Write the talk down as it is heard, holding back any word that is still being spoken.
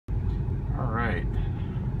Alright,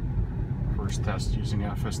 first test using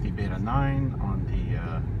FSD Beta 9 on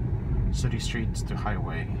the city streets to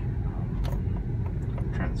highway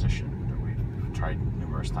transition that we've tried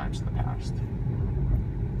numerous times in the past.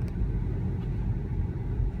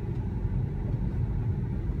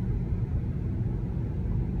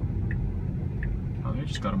 Oh, they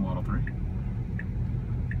just got a Model 3.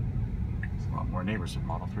 There's a lot more neighbors with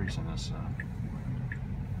Model 3s in this.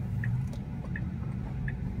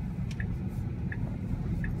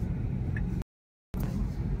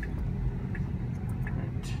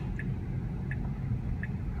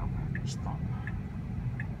 Stop.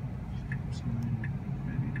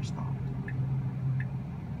 Maybe to stop.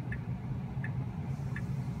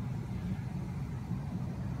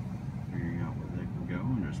 Figuring out where they can go,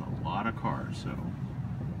 and there's a lot of cars, so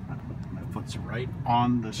my foot's right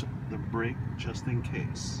on the brake just in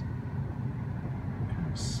case.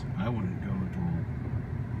 Because I wouldn't go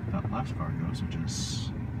to that last car goes, which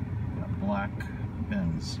is that black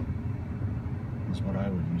Benz. Is what I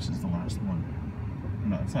would use as the last one.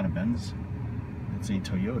 No, it's not a Benz. It's a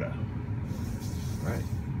Toyota. Right.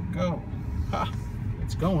 Go. Ha!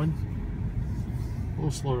 It's going. A little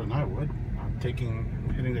slower than I would. I'm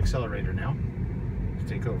hitting the accelerator now to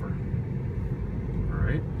take over.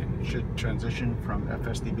 Alright. And it should transition from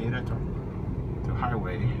FSD Beta to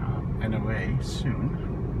highway NOA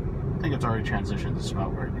soon. I think it's already transitioned. This is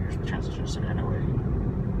about where it usually transitions to NOA.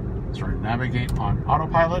 So we're going to navigate on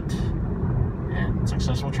autopilot and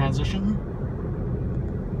successful transition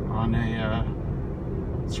on a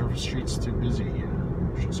surface streets too busy.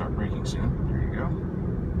 Should start braking soon. There you go.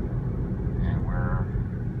 And we're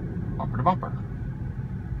bumper to bumper.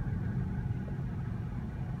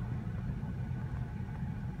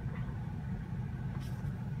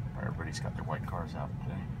 Everybody's got their white cars out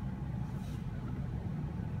today.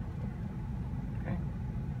 Okay.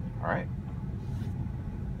 All right.